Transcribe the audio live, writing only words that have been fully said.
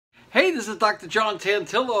Hey, this is Dr. John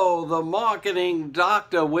Tantillo, the marketing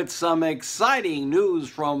doctor, with some exciting news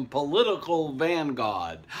from Political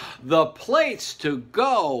Vanguard. The place to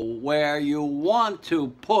go where you want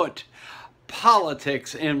to put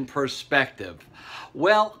politics in perspective.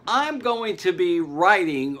 Well, I'm going to be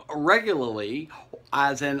writing regularly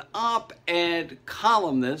as an op-ed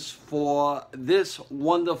columnist for this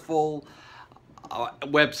wonderful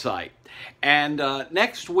website. And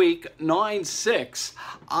next week, 9/6,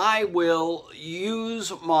 I will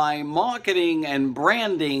use my marketing and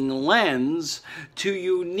branding lens to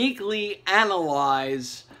uniquely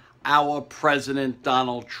analyze our President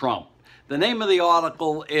Donald Trump. The name of the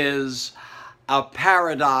article is "A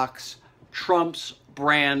Paradox: Trump's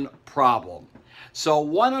Brand Problem." So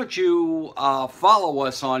why don't you follow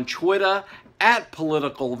us on Twitter at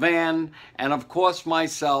Political Van, and of course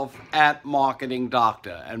myself at Marketing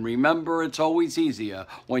Doctor. And remember, it's always easier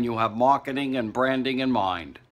when you have marketing and branding in mind.